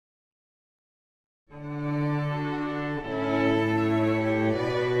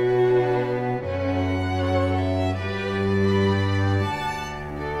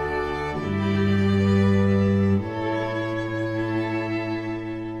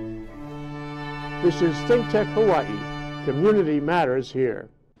This is ThinkTech Hawaii. Community matters here.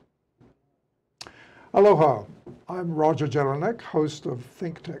 Aloha. I'm Roger Jellinek, host of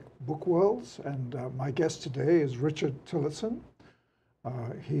ThinkTech Book Worlds, and my guest today is Richard Tillotson.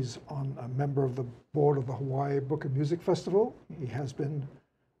 He's a member of the board of the Hawaii Book and Music Festival. He has been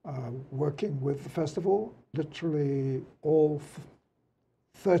working with the festival literally all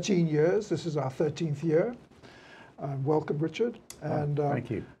 13 years. This is our 13th year. Welcome, Richard. And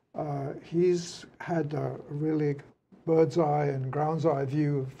thank you. He's had a really bird's eye and ground's eye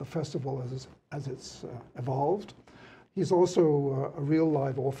view of the festival as it's evolved. He's also a real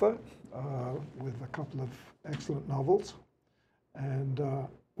live author with a couple of excellent novels. And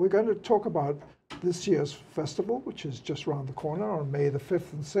we're going to talk about this year's festival, which is just around the corner on May the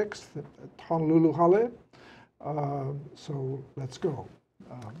 5th and 6th at Honolulu Hale. So let's go.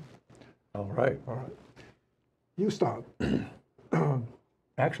 All right. All right. You start.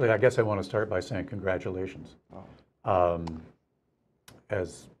 Actually, I guess I want to start by saying congratulations.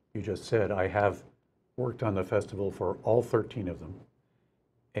 As you just said, I have worked on the festival for all 13 of them.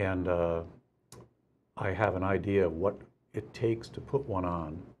 And I have an idea of what it takes to put one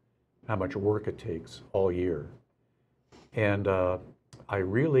on, how much work it takes all year. And I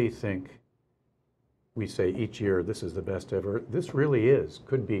really think we say each year, this is the best ever. This really is,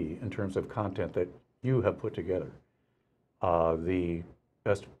 could be, in terms of content that you have put together, the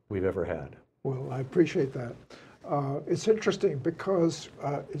best we've ever had. Well, I appreciate that. It's interesting because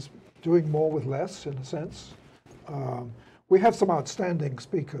it's doing more with less, in a sense. We have some outstanding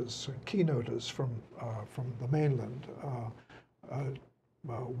speakers, keynoters from the mainland.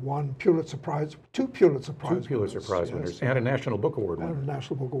 One Pulitzer Prize, two Pulitzer Prize winners, and a National Book Award winner. And a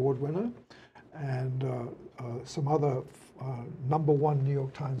National Book Award winner, and some other #1 New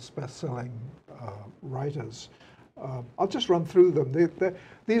York Times best-selling writers. I'll just run through them.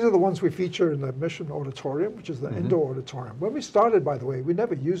 These are the ones we feature in the Mission Auditorium, which is the indoor auditorium. When we started, by the way, we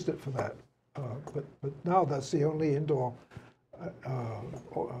never used it for that, but now that's the only indoor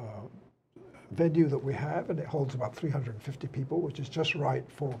venue that we have, and it holds about 350 people, which is just right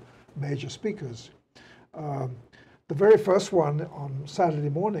for major speakers. The very first one on Saturday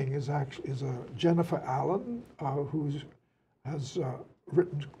morning is Jennifer Allen, who has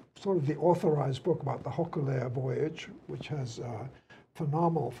written sort of the authorized book about the Hokulea voyage, which has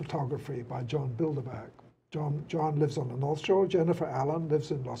phenomenal photography by John Bilderback. John lives on the North Shore. Jennifer Allen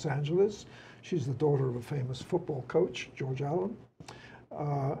lives in Los Angeles. She's the daughter of a famous football coach, George Allen.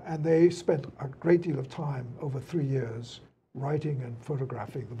 And they spent a great deal of time over 3 years writing and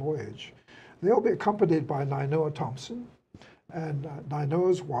photographing the voyage. They'll be accompanied by Nainoa Thompson, and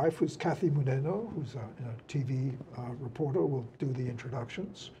Nainoa's wife, who's Kathy Muneno, who's a TV reporter, will do the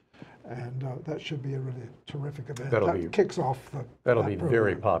introductions. And that should be a really terrific event. That kicks off the That'll be program.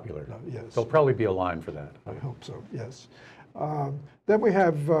 Very popular. Yes. There'll probably be a line for that. I hope so, yes. Then we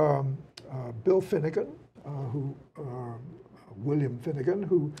have Bill Finnegan, William Finnegan,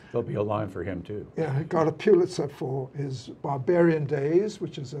 who... There'll be a line for him, too. Yeah, got a Pulitzer for his Barbarian Days,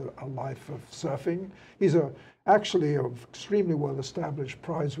 which is a life of surfing. He's actually an extremely well-established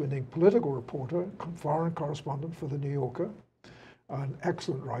prize-winning political reporter, foreign correspondent for The New Yorker, an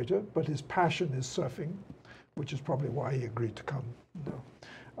excellent writer, but his passion is surfing, which is probably why he agreed to come.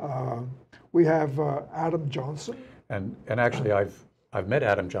 We have Adam Johnson. And actually, I've met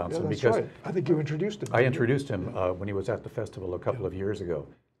Adam Johnson because right. I think you introduced him. I introduced him when he was at the festival a couple of years ago,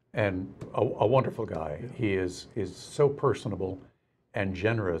 and a wonderful guy. Yeah. He is so personable and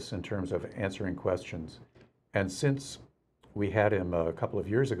generous in terms of answering questions. And since we had him a couple of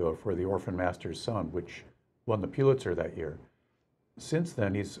years ago for The Orphan Master's Son, which won the Pulitzer that year, since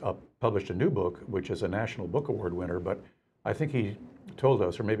then he's published a new book, which is a National Book Award winner. But I think he told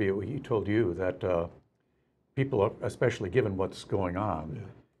us, or maybe he told you, that people, especially given what's going on,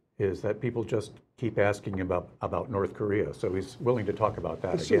 is that people just keep asking about North Korea. So he's willing to talk about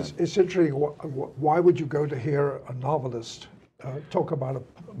that again. It's interesting. Why would you go to hear a novelist talk about a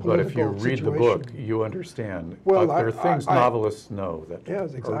political But if you read situation? the book, you understand. Well, there are things novelists know that,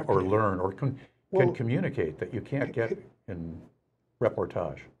 yes, exactly. or learn, or can communicate that you can't get in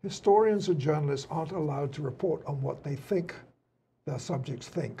reportage. Historians and journalists aren't allowed to report on what they think their subjects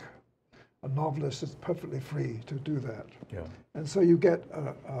think. A novelist is perfectly free to do that. Yeah. And so you get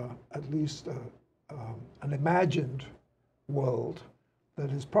at least an imagined world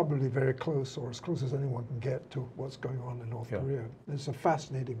that is probably very close, or as close as anyone can get, to what's going on in North Korea. It's a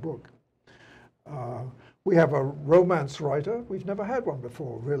fascinating book. We have a romance writer. We've never had one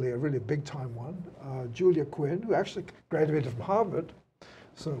before, really, a really big-time one. Julia Quinn, who actually graduated from Harvard,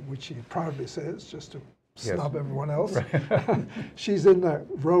 so which she proudly says, just to snub everyone else. She's in the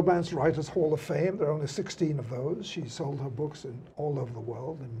Romance Writers Hall of Fame. There are only 16 of those. She sold her books in all over the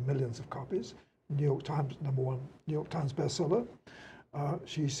world in millions of copies. New York Times, #1 New York Times bestseller.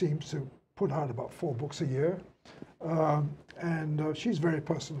 She seems to put out about 4 books a year. And she's very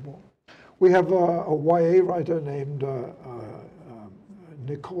personable. We have a YA writer named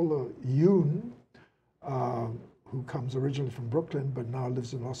Nicola Yoon, who comes originally from Brooklyn but now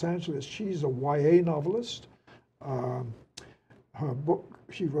lives in Los Angeles. She's a YA novelist. Her book,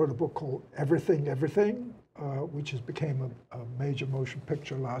 she wrote a book called Everything, Everything, which has became a major motion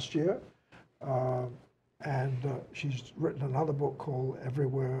picture last year. And she's written another book called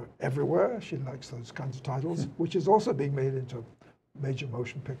Everywhere, Everywhere. She likes those kinds of titles, which is also being made into a major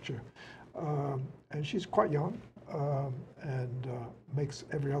motion picture. And she's quite young and makes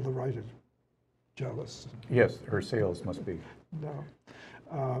every other writer jealous. Yes, her sales must be. No,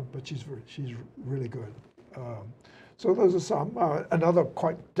 but she's really good. So those are some. Another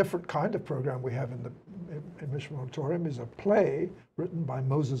quite different kind of program we have in Mission Auditorium is a play written by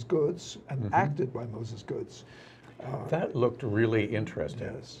Moses Goods and acted by Moses Goods. That looked really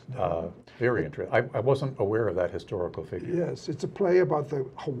interesting. Yes. Very interesting. I wasn't aware of that historical figure. Yes, it's a play about the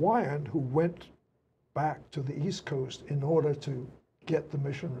Hawaiian who went back to the East Coast in order to get the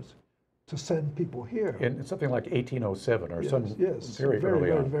missionaries to send people here. In something like 1807 or some yes, very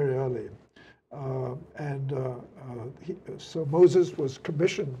early on. Very early. So Moses was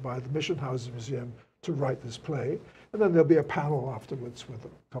commissioned by the Mission Houses Museum to write this play, and then there'll be a panel afterwards with a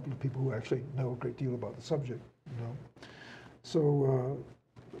couple of people who actually know a great deal about the subject. You know, so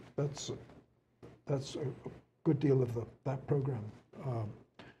that's a good deal of that program.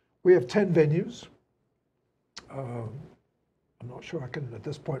 We have 10 venues. I'm not sure I can at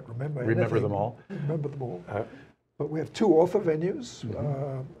this point remember them all. Remember them all. But we have 2 author venues.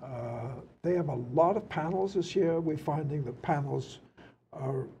 They have a lot of panels this year. We're finding that panels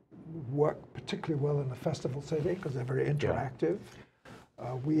work particularly well in the festival setting because they're very interactive.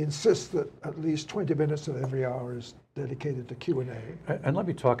 We insist that at least 20 minutes of every hour is dedicated to Q&A. And let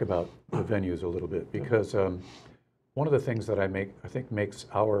me talk about the venues a little bit, because one of the things that I think makes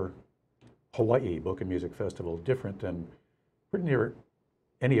our Hawaii Book and Music Festival different than pretty near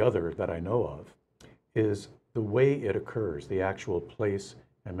any other that I know of is the way it occurs, the actual place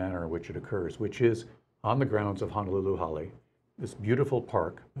and manner in which it occurs, which is on the grounds of Honolulu Hale, this beautiful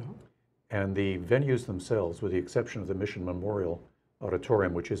park, and the venues themselves, with the exception of the Mission Memorial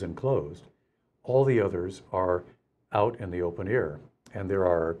Auditorium, which is enclosed, all the others are out in the open air. And there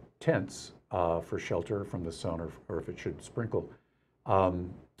are tents for shelter from the sun or if it should sprinkle,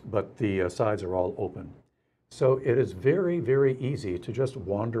 but the sides are all open. So it is very, very easy to just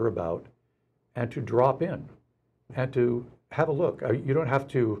wander about and to drop in and to have a look. You don't have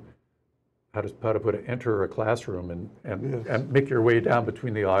to, how to put it, enter a classroom and make your way down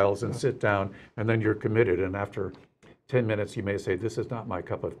between the aisles and sit down, and then you're committed. And after 10 minutes, you may say, this is not my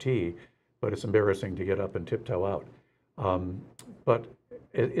cup of tea, but it's embarrassing to get up and tiptoe out. But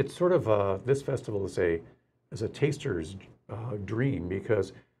it's sort of, this festival is a taster's dream,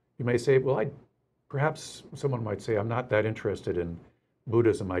 because you may say, well, perhaps someone might say, I'm not that interested in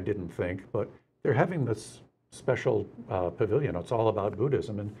Buddhism, I didn't think, but they're having this special pavilion. It's all about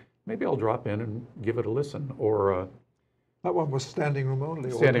Buddhism, and maybe I'll drop in and give it a listen. Or that one was standing room only.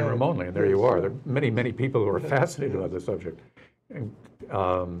 Standing room only, and there you are. There are many, many people who are fascinated by the subject. And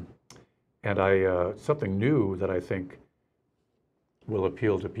something new that I think will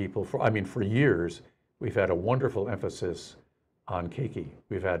appeal to people. For years, we've had a wonderful emphasis on keiki.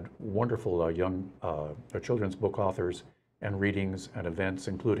 We've had wonderful young children's book authors and readings and events,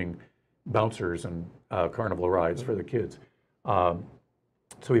 including bouncers and carnival rides for the kids. So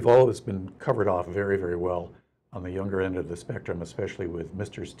we've always been covered off very, very well on the younger end of the spectrum, especially with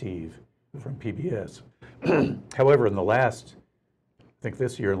Mr. Steve from PBS. However, in the last, I think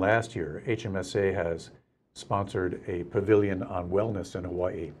this year and last year, HMSA has sponsored a pavilion on wellness in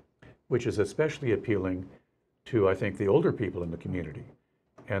Hawaii, which is especially appealing to, I think, the older people in the community.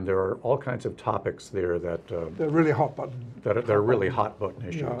 And there are all kinds of topics there that they're really hot button. They're really hot button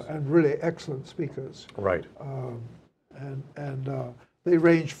issues. Yeah, and really excellent speakers. Right. And they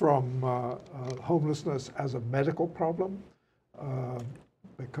range from homelessness as a medical problem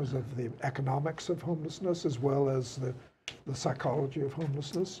because of the economics of homelessness, as well as the psychology of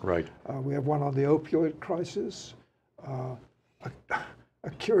homelessness. Right. We have one on the opioid crisis. A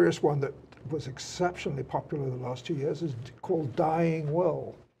curious one that was exceptionally popular the last 2 years is called Dying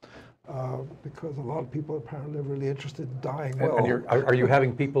Well, because a lot of people apparently are really interested in dying well. And are you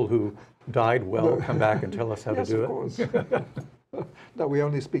having people who died well come back and tell us how yes, to do of it? Course. No, we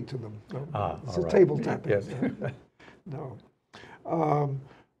only speak to them. No, it's all a right. table tapping. Yes. No.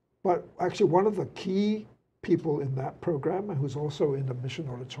 But actually, one of the key people in that program, who's also in the Mission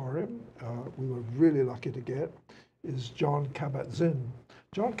Auditorium, we were really lucky to get, is John Kabat-Zinn.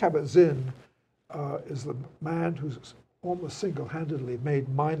 John Kabat-Zinn is the man who's almost single-handedly made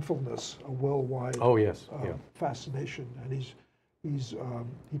mindfulness a worldwide fascination, and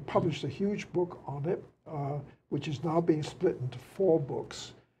he published a huge book on it, which is now being split into 4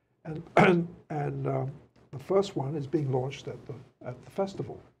 books, and the first one is being launched at the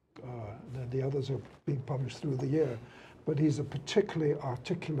festival, and then the others are being published through the year. But he's a particularly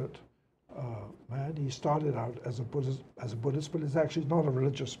articulate man. He started out as a Buddhist, but he's actually not a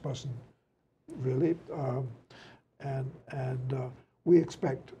religious person, really. We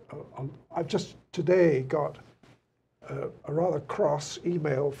expect. I've just today got a rather cross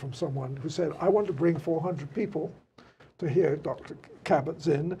email from someone who said, "I want to bring 400 people to hear Dr.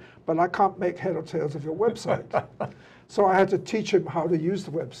 Kabat-Zinn, but I can't make head or tails of your website." So I had to teach him how to use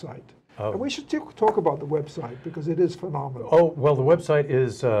the website. And we should talk about the website because it is phenomenal. Oh, well, the website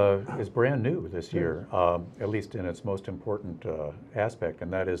is brand new this year, at least in its most important aspect,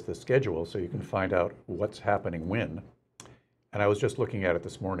 and that is the schedule, so you can find out what's happening when. And I was just looking at it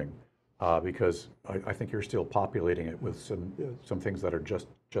this morning because I think you're still populating it with some things that are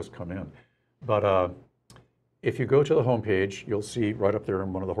just come in. But if you go to the homepage, you'll see right up there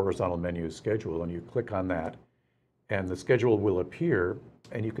in one of the horizontal menus, schedule, and you click on that, and the schedule will appear,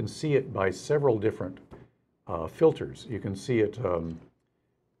 and you can see it by several different filters. You can see it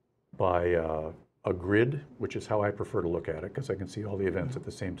by a grid, which is how I prefer to look at it, because I can see all the events at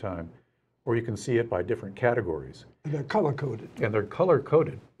the same time. Or you can see it by different categories. And they're color-coded. And they're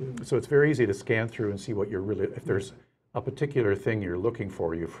color-coded. So it's very easy to scan through and see what you're really, if there's a particular thing you're looking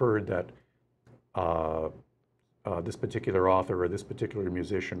for, you've heard that this particular author or this particular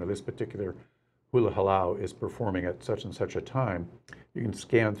musician or this particular hula halau is performing at such and such a time, you can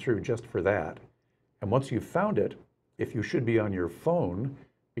scan through just for that. And once you've found it, if you should be on your phone,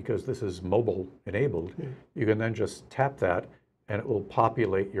 because this is mobile enabled, you can then just tap that and it will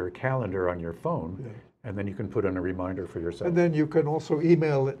populate your calendar on your phone, and then you can put in a reminder for yourself. And then you can also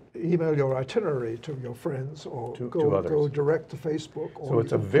email your itinerary to your friends or go direct to Facebook. Or so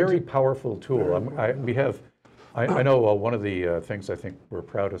it's a very powerful tool. I know one of the things I think we're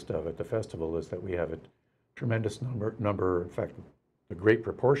proudest of at the festival is that we have a tremendous number, in fact, a great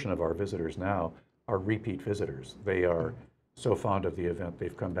proportion of our visitors now are repeat visitors. They are so fond of the event,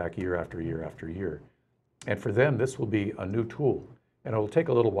 they've come back year after year after year. And for them, this will be a new tool. And it will take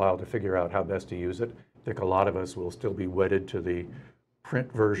a little while to figure out how best to use it. I think a lot of us will still be wedded to the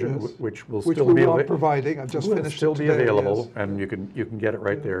print version, which will still be providing. I've just finished still it be today, available, and you can get it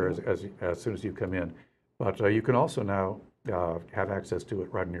right there as soon as you come in. But you can also now have access to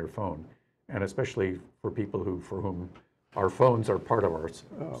it right on your phone, and especially for people for whom our phones are part of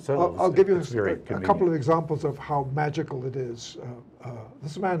ourselves. I'll give you a couple of examples of how magical it is.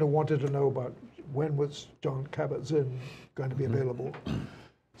 This man who wanted to know about when was John Kabat-Zinn going to be available.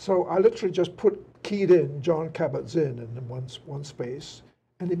 So I literally just keyed in John Kabat-Zinn in one space,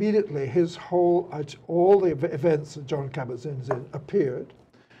 and immediately all the events that John Kabat-Zinn is in appeared,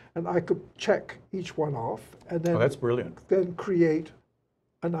 and I could check each one off, and then that's brilliant. Then create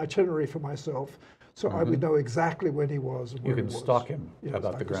an itinerary for myself, so I would know exactly when he was and where he was. You can stalk him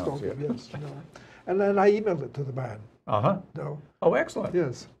about the grounds. Yes, and then I emailed it to the band. Oh, excellent.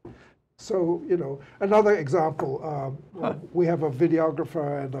 Yes. So, another example, we have a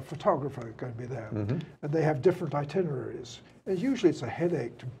videographer and a photographer going to be there, and they have different itineraries. And usually it's a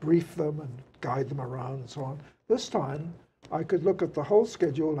headache to brief them and guide them around and so on. This time, I could look at the whole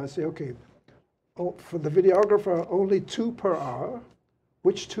schedule and I say, okay, for the videographer, only 2 per hour.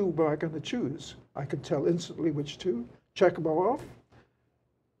 Which 2 am I going to choose? I can tell instantly which 2, check them all off,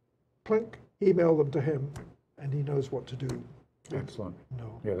 plink, email them to him, and he knows what to do. Excellent.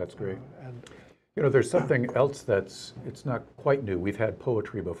 No. Yeah, that's great. There's something else it's not quite new. We've had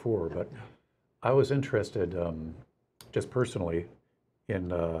poetry before, but I was interested, just personally, in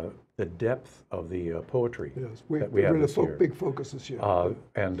the depth of the poetry that we have this year. Big focus this year.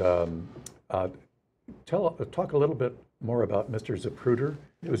 Talk a little bit more about Mr. Zapruder,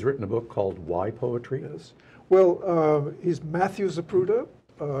 who's written a book called Why Poetry? Yes. Well, he's Matthew Zapruder.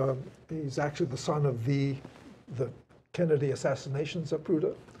 He's actually the son of the Kennedy assassination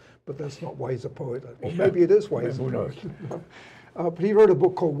Zapruder, but that's not why he's a poet. Or maybe it is why he's a poet. But he wrote a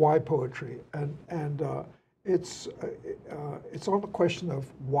book called Why Poetry, and it's on the question of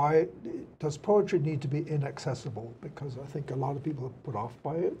why does poetry need to be inaccessible? Because I think a lot of people are put off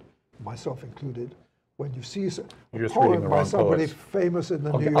by it, myself included. when you see You're a just reading poem the by wrong somebody poets. famous in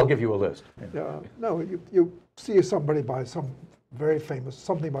the New I'll York. give you a list. Yeah, no, you see somebody by some very famous,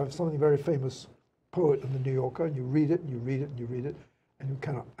 something very famous poet in the New Yorker, and you read it, and you read it, and you read it,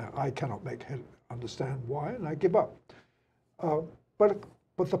 and I cannot understand why, and I give up.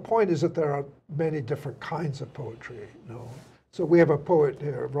 But the point is that there are many different kinds of poetry. You know? So we have a poet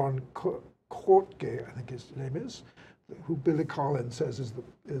here, Ron Courtgay, I think his name is, who Billy Collins says is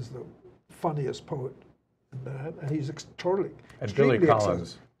the funniest poet in that, and he's totally. And Billy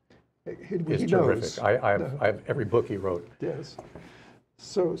Collins he is knows. terrific. I have every book he wrote. Yes.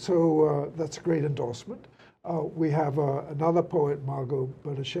 So that's a great endorsement. We have another poet, Margot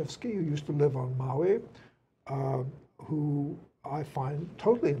Berdyshevsky, who used to live on Maui, who I find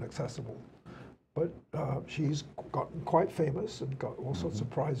totally inaccessible. But she's gotten quite famous and got all sorts of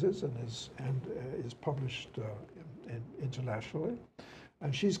prizes and is published internationally.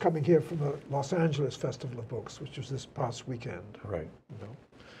 And she's coming here from the Los Angeles Festival of Books, which was this past weekend. Right. You know.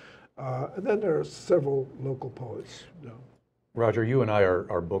 And then there are several local poets. You know. Roger, you and I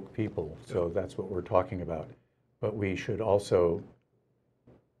are book people, so that's what we're talking about. But we should also,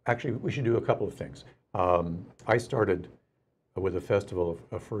 actually, we should do a couple of things. I started with a festival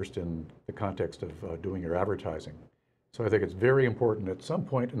first in the context of doing your advertising. So I think it's very important at some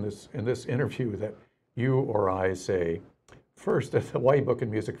point in this interview that you or I say, first, that the Hawaii Book and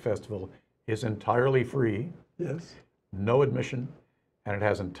Music Festival is entirely free, Yes. no admission, and it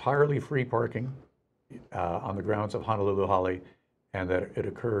has entirely free parking on the grounds of Honolulu Holly, and that it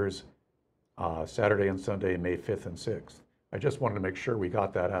occurs Saturday and Sunday, May 5th and 6th. I just wanted to make sure we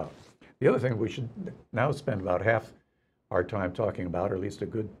got that out. The other thing we should now spend about half our time talking about, or at least a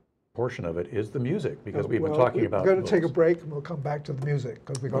good portion of it, is the music, because we've been talking about. We're going to take a break and we'll come back to the music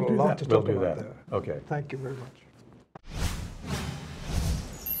because we've got a lot to talk about there. Okay. Thank you very much.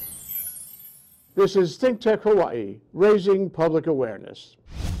 This is ThinkTech Hawaii, raising public awareness.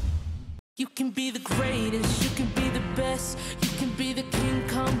 You can be the greatest, you can be the best, you can be the King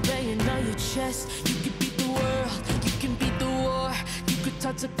Kong banging on your chest. You can beat the world, you can beat the war, you could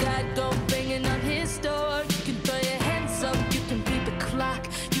talk to God, go banging on his door. You can throw your hands up, you can beat the clock,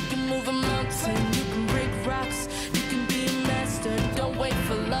 you can move a mountain, you can break rocks, you can be a master, don't wait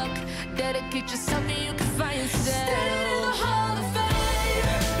for luck. Dedicate yourself and you can find yourself. Stand in the Hall of Fame.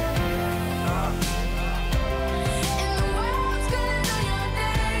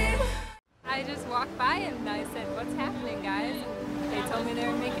 I just walked by and I said, "What's happening, guys?" And they told me they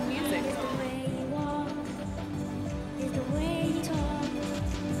were making music.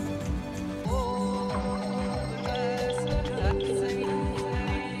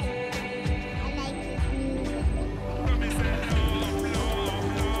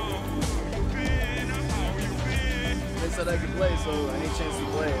 They said I could play, so any chance to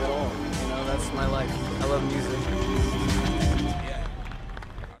play at all. You know, that's my life. I love music.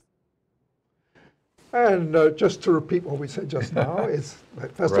 And just to repeat what we said just now, is the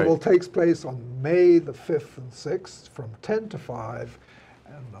festival takes place on May the 5th and 6th from 10 to 5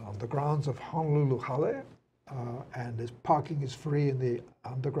 and on the grounds of Honolulu Hale. And parking is free in the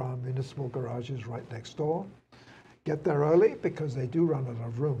underground municipal garages right next door. Get there early because they do run out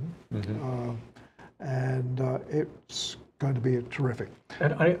of room. It's going to be terrific.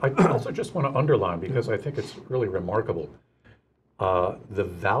 And I also just want to underline, because I think it's really remarkable, the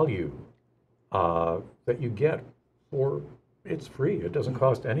value that you get for, it's free, it doesn't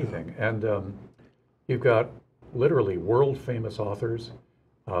cost anything. And you've got literally world famous authors,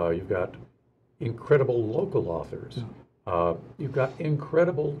 you've got incredible local authors, you've got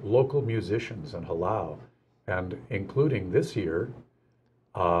incredible local musicians in Halau, and including this year,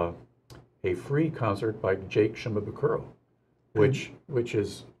 a free concert by Jake Shimabukuro, which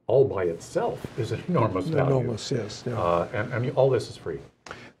is all by itself is an enormous value. Enormous, yes. Yeah. And all this is free.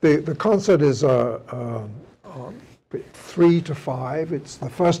 The concert is 3 to 5. It's the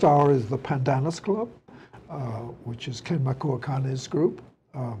first hour is the Pandanus Club, which is Ken Makuakane's group.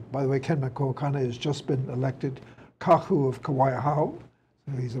 By the way, Ken Makuakane has just been elected Kahu of Kauaiahau.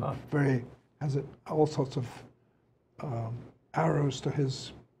 So he's has all sorts of arrows to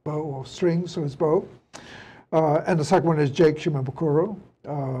his bow, or strings to his bow. And the second one is Jake Shimabukuro,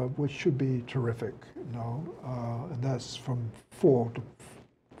 which should be terrific. And that's from 4 to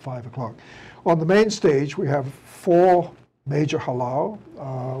 5 o'clock. On the main stage, we have 4 major halau.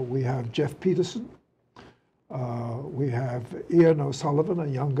 We have Jeff Peterson. We have Ian O'Sullivan, a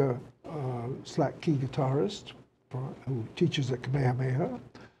younger slack key guitarist who teaches at Kamehameha.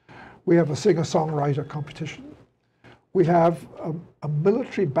 We have a singer-songwriter competition. We have a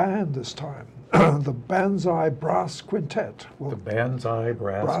military band this time. the Banzai Brass Quintet. The Banzai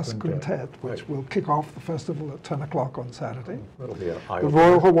Brass Quintet, which will kick off the festival at 10 o'clock on Saturday. That'll be an The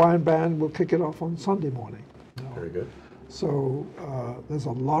Royal Hawaiian Band will kick it off on Sunday morning. Very good. So there's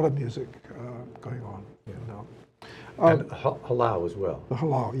a lot of music going on. And halau as well. The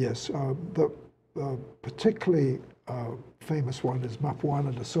halau, yes. The particularly famous one is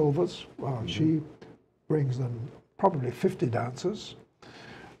Mapuana de Silva's. She brings in probably 50 dancers.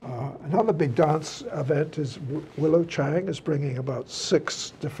 Another big dance event is Willow Chang is bringing about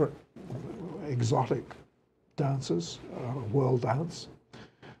 6 different exotic dances, world dance.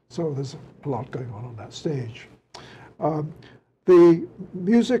 So there's a lot going on that stage. The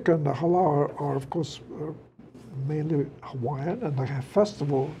music and the halau are of course, mainly Hawaiian, and the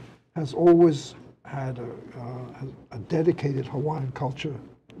festival has always had a dedicated Hawaiian culture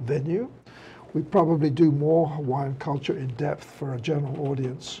venue. We probably do more Hawaiian culture in depth for a general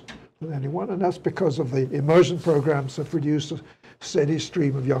audience than anyone, and that's because of the immersion programs that produce a steady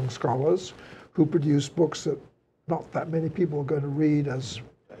stream of young scholars who produce books that not that many people are going to read as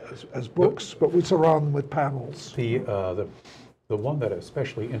books, but we surround them with panels. The one that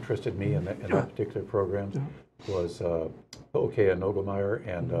especially interested me in that particular program was Ho'okea Nogelmeyer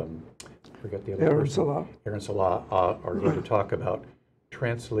and I forget the other Aaron person. Salah. Aaron Salah are going to talk about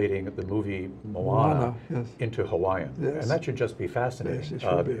translating the movie Moana into Hawaiian. Yes. And that should just be fascinating. Yes, it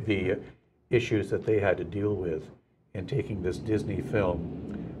should be. The issues that they had to deal with in taking this Disney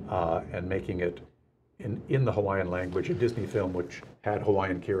film and making it in the Hawaiian language, a Disney film which had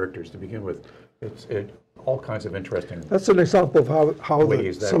Hawaiian characters to begin with. It's all kinds of interesting. That's an example of how the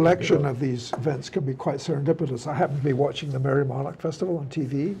ways that selection of these events can be quite serendipitous. I happened to be watching the Merry Monarch Festival on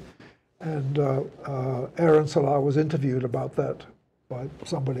TV, and Aaron Salah was interviewed about that by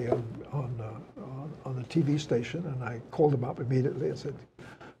somebody on the TV station, and I called him up immediately and said,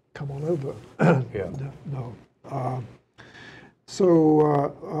 "Come on over."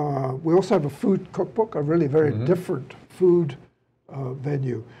 So we also have a food cookbook, a really very different food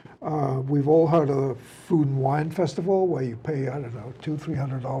venue. We've all heard of the Food and Wine Festival, where you pay, I don't know,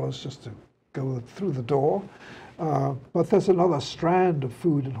 $200-300 just to go through the door. But there's another strand of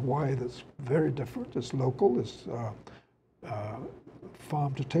food in Hawaii that's very different. It's local, it's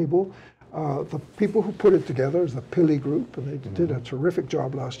farm to table. The people who put it together is the Pili Group, and they did a terrific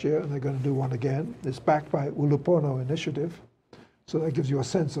job last year, and they're going to do one again. It's backed by Ulupono Initiative, so that gives you a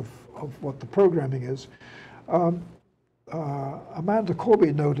sense of what the programming is. Amanda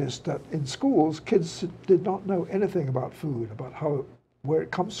Corby noticed that in schools, kids did not know anything about food, about where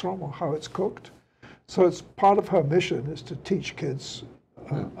it comes from or how it's cooked. So it's part of her mission is to teach kids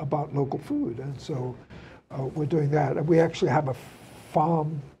about local food, and so we're doing that. And we actually have a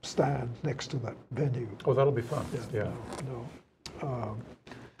farm stand next to that venue. Oh, that'll be fun. Yeah.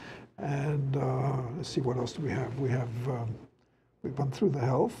 Let's see, what else do we have? We've gone through the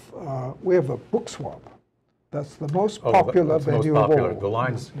health. We have a book swap. That's the most popular venue of all.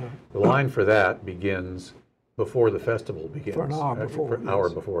 The line for that begins before the festival begins. For an hour before. For an hour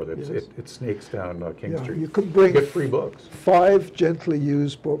before. It snakes down King Street. You can bring get free books. 5 gently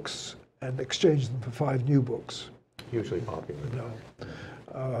used books and exchange them for 5 new books. Hugely popular.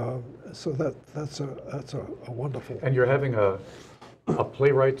 So that's a wonderful. And you're having a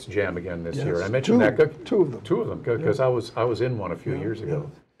playwrights jam again this year. I mentioned two of them. Two of them, because I was in one a few years ago,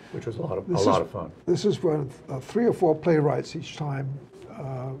 which was a lot of fun. This is when 3 or 4 playwrights each time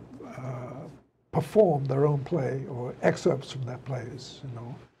perform their own play or excerpts from their plays.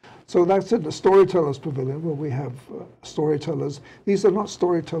 So that's in the Storytellers Pavilion, where we have storytellers. These are not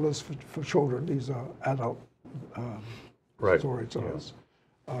storytellers for children. These are adult storytellers.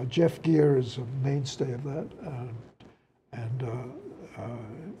 Jeff Gear is a mainstay of that, and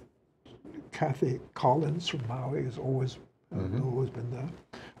Kathy Collins from Maui has always been there.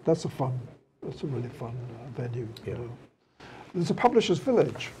 That's a really fun venue. There's a Publishers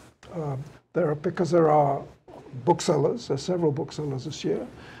Village. Because there are booksellers. There's several booksellers this year.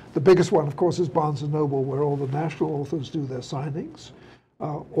 The biggest one, of course, is Barnes & Noble, where all the national authors do their signings.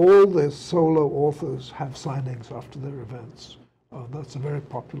 All the solo authors have signings after their events. That's a very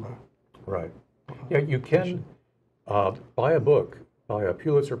popular. Right. You can buy a book by a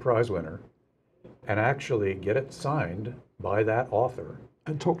Pulitzer Prize winner and actually get it signed by that author.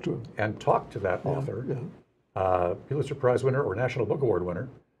 And talk to him. And talk to that author. Pulitzer Prize winner or National Book Award winner,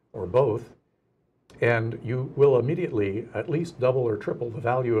 or both. And you will immediately at least double or triple the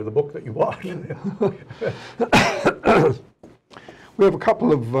value of the book that you bought. We have a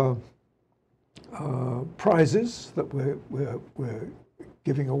couple of prizes that we're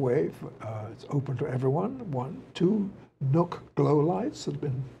giving away. It's open to everyone. 2 Nook glow lights that have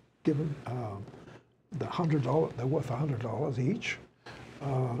been given the $100. They're worth $100 each,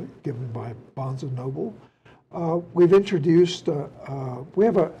 given by Barnes and Noble. We've introduced. We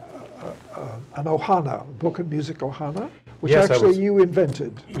have an ohana, book and music ohana, which Yes, actually you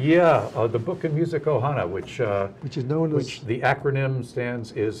invented. Yeah, the Book and Music Ohana, which Is known as the acronym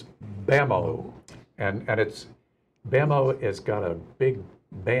stands is BAMO, and it's BAMO has got a big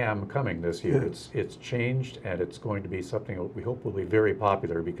BAM coming this year. Yes. It's changed, and it's going to be something that we hope will be very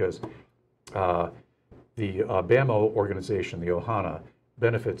popular because the BAMO organization, the Ohana,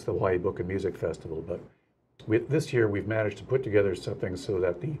 benefits the Hawaii Book and Music Festival. But this year we've managed to put together something so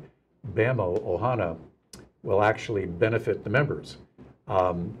that the BAMO Ohana will actually benefit the members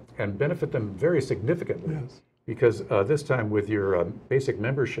and benefit them very significantly. Yes. Because this time with your basic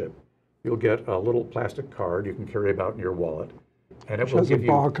membership, you'll get a little plastic card you can carry about in your wallet, and it which will has a give you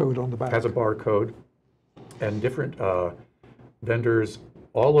barcode on the back. has a barcode, and different vendors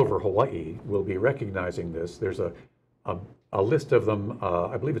all over Hawaii will be recognizing this. There's a list of them.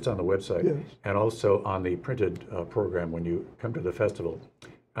 I believe it's on the website, Yes. and also on the printed program when you come to the festival.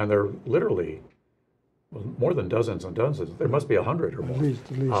 And they're literally more than dozens and dozens. There must be 100 or more. At least,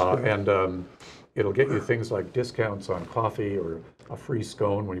 yeah. And it'll get you things like discounts on coffee or a free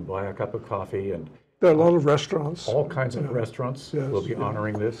scone when you buy a cup of coffee, and There are a lot of restaurants. all kinds of restaurants Yes, will be yeah.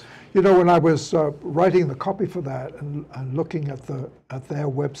 honoring this. You know, when I was writing the copy for that and looking at their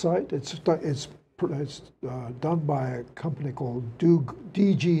website, it's done by a company called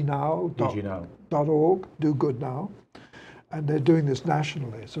DGNow.org, DGNow. Do Good Now, and they're doing this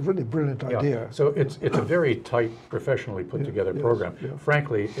nationally. It's a really brilliant idea. So it's a very tight, professionally put together yes, program. yeah.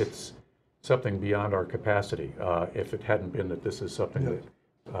 Frankly, it's something beyond our capacity. If it hadn't been that this is something Yes.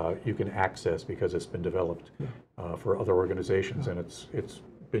 that you can access because it's been developed for other organizations, and it's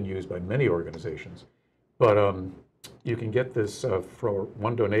been used by many organizations. But you can get this for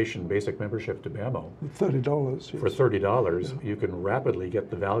one donation, basic membership to BAMO. $30. For $30, you can rapidly get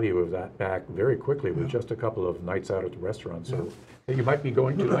the value of that back very quickly with just a couple of nights out at the restaurant, so that you might be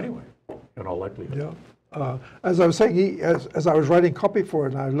going to anyway, in all likelihood. Yeah. As I was saying, as I was writing copy for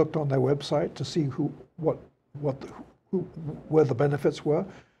it, and I looked on their website to see where the benefits were,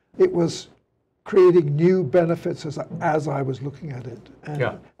 it was creating new benefits as I was looking at it.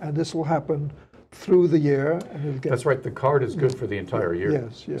 And this will happen through the year, and it'll get. That's right. The card is good for the entire year.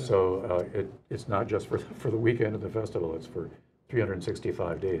 Yes, yes. So it's not just for the weekend of the festival. It's for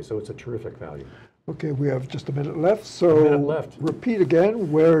 365 days. So it's a terrific value. Okay, we have just a minute left. So A minute left. repeat again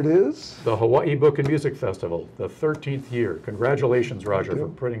where it is. The Hawaii Book and Music Festival, the 13th year. Congratulations, Roger, for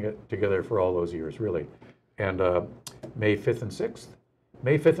putting it together for all those years, really. And May 5th and 6th.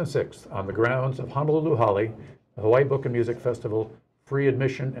 May 5th and 6th on the grounds of Honolulu Holly, the Hawaii Book and Music Festival, free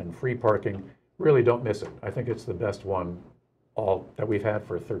admission and free parking. Really don't miss it. I think it's the best one that we've had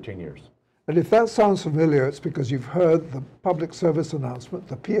for 13 years. And if that sounds familiar, it's because you've heard the public service announcement,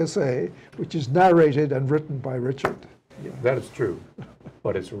 the PSA, which is narrated and written by Richard. That is true,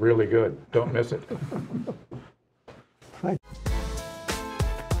 but it's really good. Don't miss it.